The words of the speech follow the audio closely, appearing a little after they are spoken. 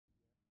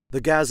The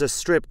Gaza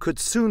Strip could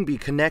soon be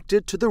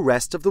connected to the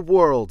rest of the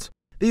world.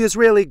 The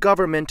Israeli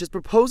government is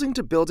proposing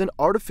to build an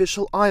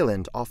artificial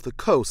island off the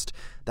coast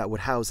that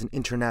would house an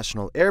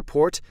international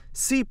airport,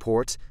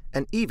 seaport,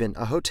 and even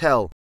a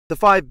hotel. The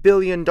 $5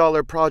 billion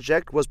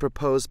project was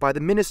proposed by the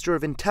Minister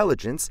of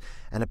Intelligence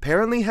and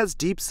apparently has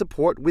deep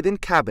support within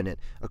cabinet,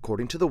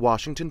 according to the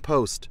Washington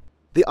Post.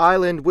 The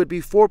island would be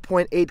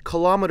 4.8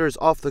 kilometers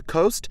off the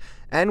coast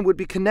and would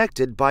be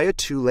connected by a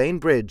 2-lane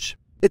bridge.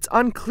 It's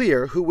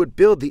unclear who would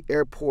build the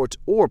airport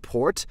or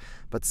port,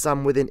 but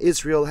some within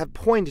Israel have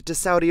pointed to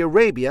Saudi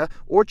Arabia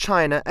or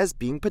China as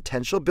being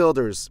potential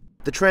builders.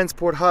 The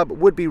transport hub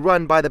would be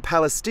run by the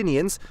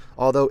Palestinians,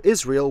 although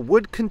Israel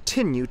would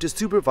continue to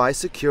supervise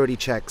security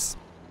checks.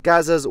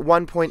 Gaza's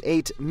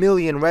 1.8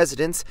 million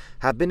residents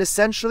have been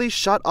essentially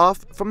shut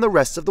off from the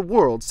rest of the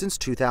world since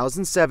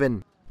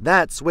 2007.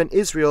 That's when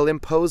Israel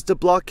imposed a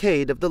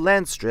blockade of the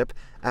land strip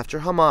after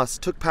Hamas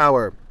took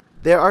power.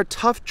 There are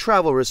tough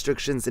travel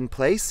restrictions in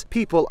place.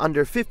 People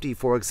under 50,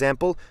 for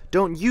example,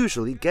 don't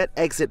usually get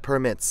exit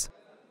permits.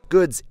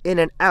 Goods in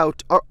and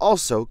out are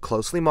also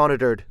closely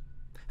monitored.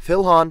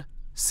 Phil Hahn,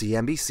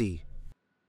 CNBC.